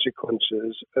their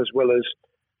consequences as well as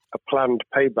a planned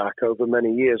payback over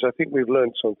many years. I think we've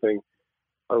learned something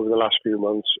over the last few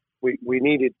months. We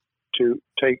needed to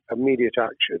take immediate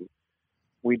action.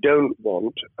 We don't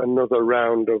want another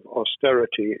round of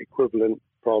austerity equivalent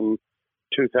from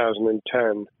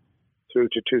 2010 through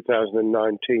to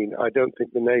 2019. I don't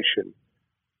think the nation,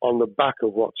 on the back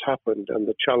of what's happened and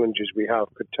the challenges we have,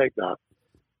 could take that.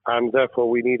 And therefore,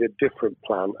 we need a different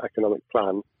plan, economic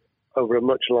plan, over a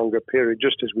much longer period,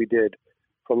 just as we did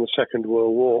from the Second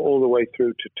World War all the way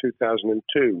through to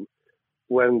 2002,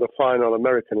 when the final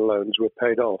American loans were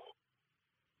paid off.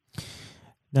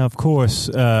 Now, of course,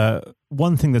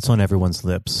 one thing that's on everyone's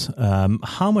lips,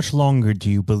 how much longer do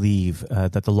you believe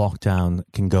that the lockdown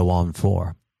can go on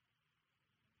for?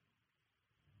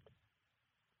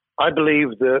 I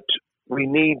believe that we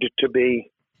need to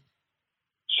be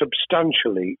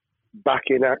substantially back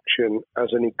in action as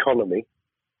an economy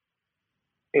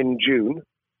in June.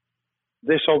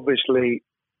 This obviously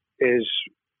is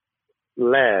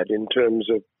led in terms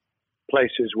of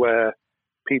places where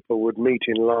people would meet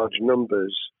in large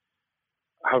numbers,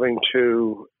 having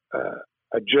to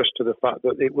adjust to the fact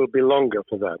that it will be longer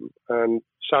for them. And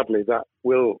sadly, that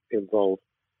will involve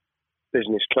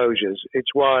business closures.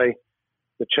 It's why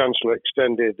the Chancellor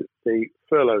extended the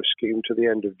furlough scheme to the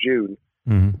end of June.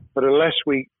 Mm-hmm. But unless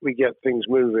we get things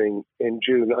moving in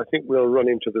June, I think we'll run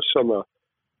into the summer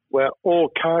where all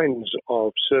kinds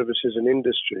of services and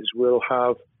industries will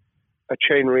have a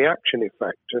chain reaction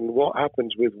effect. And what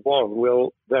happens with one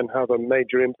will then have a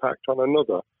major impact on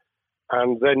another.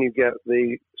 And then you get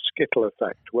the skittle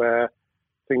effect where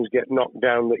things get knocked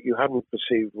down that you hadn't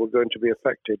perceived were going to be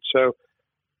affected. So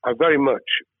I very much,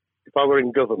 if I were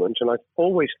in government, and I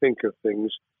always think of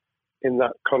things in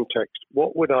that context,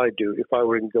 what would I do if I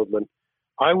were in government?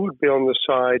 I would be on the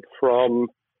side from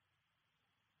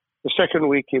the second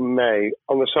week in May,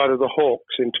 on the side of the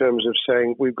hawks in terms of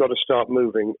saying we've got to start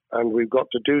moving, and we've got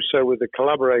to do so with the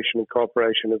collaboration and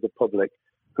cooperation of the public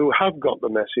who have got the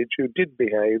message, who did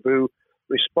behave, who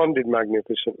responded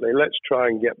magnificently. Let's try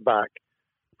and get back,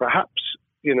 perhaps,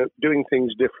 doing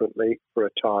things differently for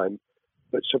a time,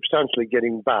 but substantially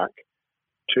getting back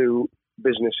to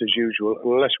business as usual.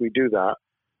 And unless we do that,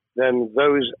 then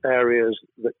those areas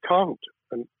that can't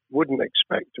and wouldn't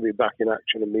expect to be back in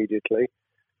action immediately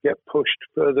get pushed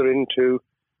further into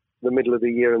the middle of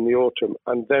the year and the autumn,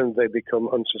 and then they become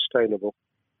unsustainable.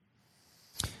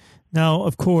 Now,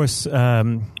 of course,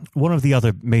 one of the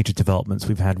other major developments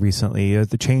we've had recently are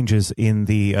the changes in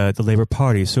the Labour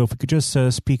Party. So if we could just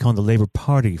speak on the Labour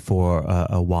Party for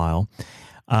a while.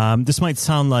 This might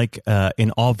sound like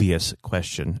an obvious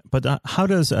question, but how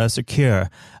does Sir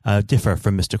Keir differ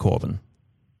from Mr. Corbyn?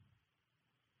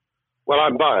 Well,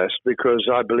 I'm biased because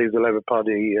I believe the Labour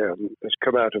Party has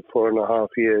come out of 4.5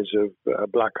 years of a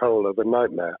black hole of a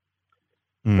nightmare,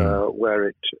 where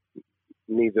it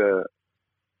neither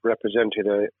represented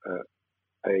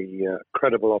a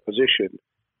credible opposition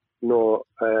nor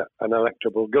an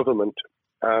electable government,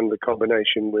 and the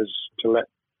combination was to let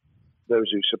those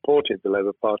who supported the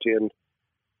Labour Party and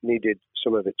needed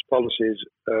some of its policies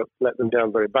let them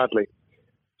down very badly.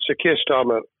 Sir Keir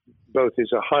Starmer both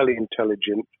is a highly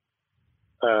intelligent,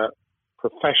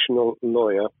 professional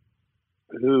lawyer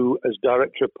who, as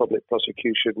Director of Public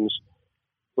Prosecutions,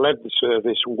 led the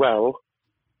service well,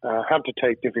 had to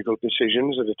take difficult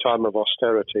decisions at a time of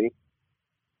austerity,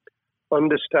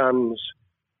 understands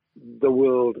the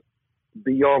world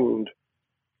beyond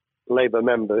Labour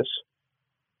members,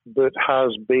 but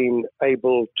has been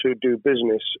able to do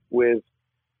business with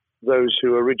those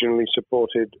who originally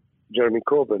supported Jeremy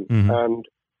Corbyn and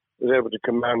was able to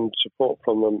command support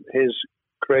from them. His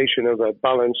creation of a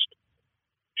balanced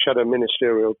shadow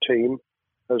ministerial team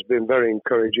has been very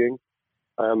encouraging.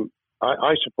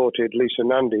 I supported Lisa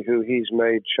Nandy, who he's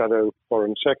made Shadow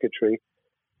Foreign Secretary,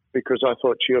 because I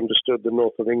thought she understood the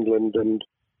north of England and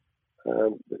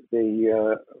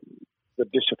the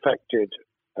disaffected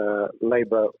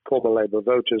former Labour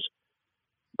voters.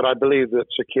 But I believe that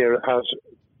Sir Keir has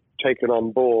taken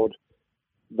on board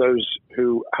those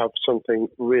who have something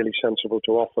really sensible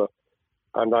to offer.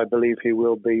 And I believe he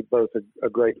will be both a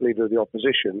great leader of the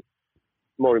opposition.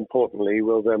 More importantly, he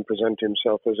will then present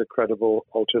himself as a credible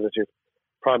alternative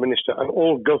Prime Minister. And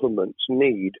all governments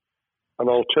need an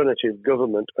alternative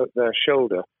government at their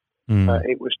shoulder.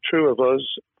 It was true of us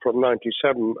from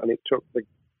 97, and it took the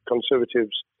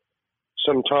Conservatives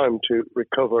some time to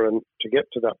recover and to get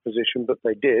to that position, but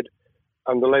they did,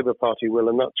 and the Labour Party will,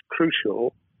 and that's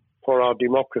crucial for our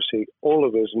democracy. All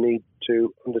of us need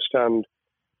to understand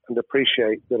and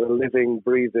appreciate that a living,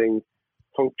 breathing,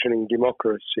 functioning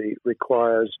democracy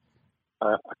requires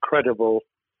a credible,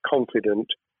 confident,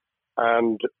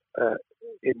 and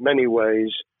in many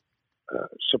ways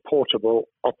supportable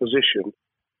opposition,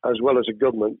 as well as a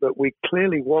government that we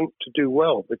clearly want to do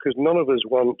well, because none of us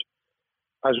want,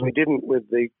 as we didn't with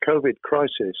the COVID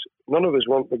crisis, none of us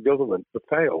want the government to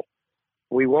fail.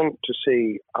 We want to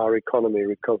see our economy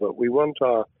recover. We want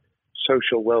our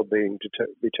social well-being to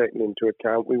be taken into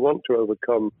account. We want to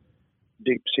overcome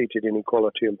deep-seated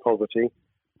inequality and poverty,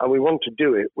 and we want to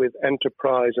do it with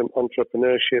enterprise and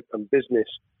entrepreneurship and business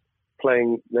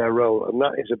playing their role, and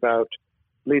that is about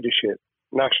leadership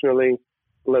nationally,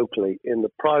 locally, in the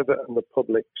private and the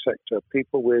public sector,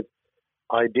 people with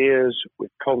ideas, with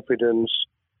confidence,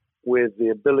 with the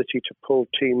ability to pull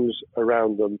teams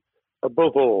around them,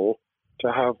 above all,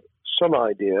 to have some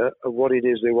idea of what it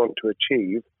is they want to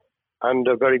achieve and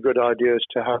a very good idea as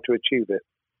to how to achieve it.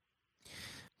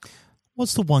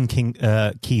 What's the one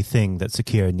key thing that Sir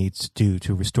Keir needs to do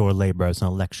to restore Labour as an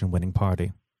election-winning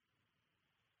party?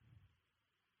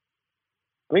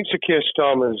 I think Sir Keir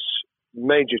Starmer's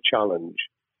major challenge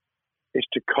is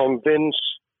to convince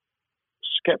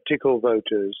sceptical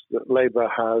voters that Labour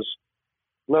has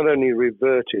not only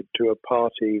reverted to a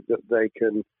party that they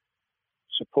can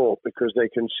support because they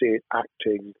can see it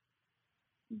acting,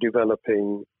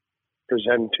 developing,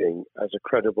 presenting as a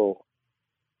credible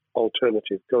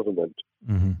alternative government,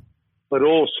 but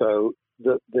also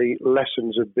that the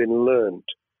lessons have been learned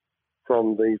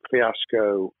from the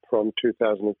fiasco from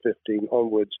 2015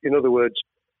 onwards. In other words,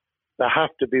 there have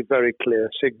to be very clear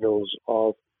signals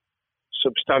of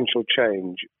substantial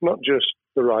change, not just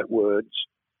the right words,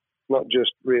 not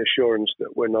just reassurance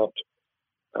that we're not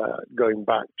going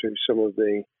back to some of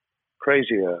the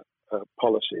crazier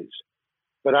policies,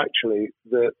 but actually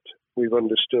that we've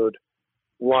understood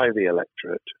why the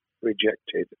electorate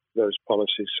rejected those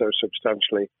policies so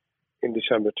substantially in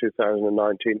December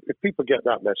 2019. If people get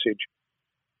that message,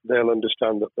 they'll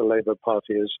understand that the Labour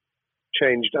Party has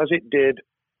changed, as it did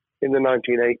in the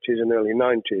 1980s and early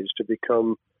 90s, to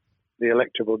become the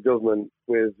electable government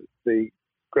with the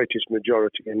greatest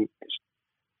majority in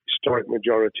historic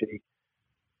majority,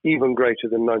 even greater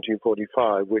than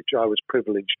 1945, which I was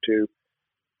privileged to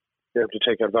be able to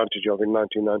take advantage of in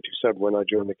 1997 when I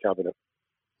joined the cabinet.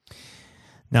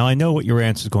 Now, I know what your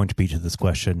answer is going to be to this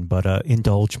question, but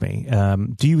indulge me.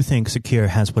 Do you think Sir Keir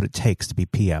has what it takes to be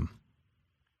PM?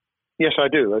 Yes, I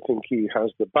do. I think he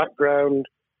has the background,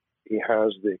 he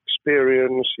has the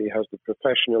experience, he has the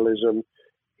professionalism,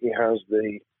 he has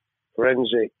the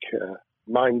forensic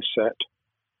mindset,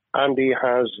 and he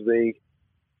has the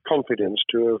confidence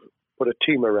to have put a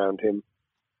team around him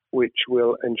which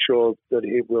will ensure that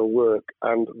it will work.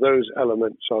 And those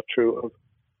elements are true of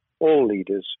all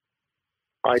leaders.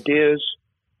 Ideas,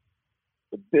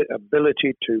 the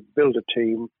ability to build a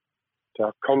team, to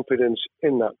have confidence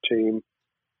in that team,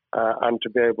 and to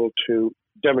be able to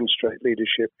demonstrate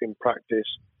leadership in practice,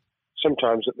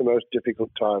 sometimes at the most difficult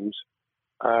times.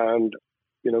 And,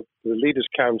 you know, the Leaders'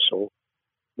 Council,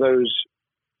 those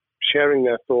sharing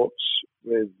their thoughts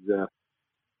with the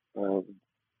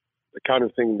kind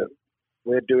of thing that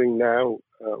we're doing now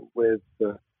with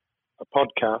a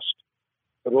podcast,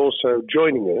 but also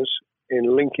joining us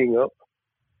in linking up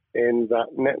in that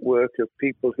network of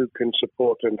people who can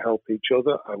support and help each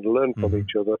other and learn from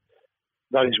each other.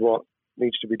 That is what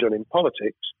needs to be done in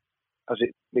politics as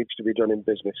it needs to be done in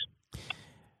business.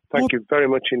 Thank you very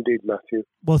much indeed, Matthew.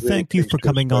 Well, thank you for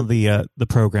coming on the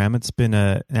program. It's been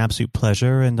an absolute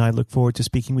pleasure, and I look forward to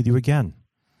speaking with you again.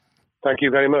 Thank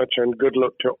you very much, and good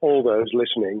luck to all those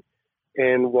listening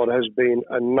in what has been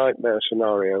a nightmare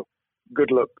scenario.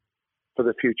 Good luck for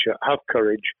the future. Have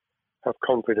courage, have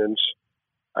confidence,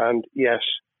 and yes,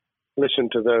 listen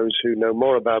to those who know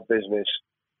more about business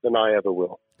than I ever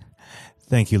will.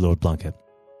 Thank you, Lord Blunkett.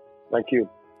 Thank you.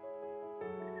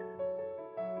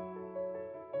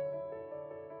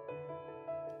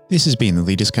 This has been the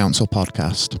Leaders' Council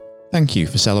podcast. Thank you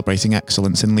for celebrating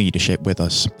excellence in leadership with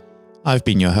us. I've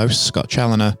been your host, Scott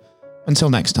Challoner. Until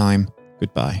next time,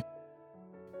 goodbye.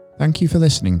 Thank you for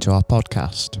listening to our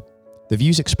podcast. The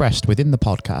views expressed within the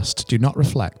podcast do not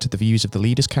reflect the views of the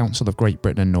Leaders' Council of Great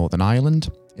Britain and Northern Ireland,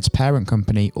 its parent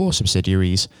company or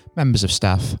subsidiaries, members of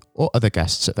staff, or other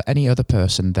guests of any other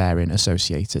person therein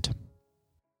associated.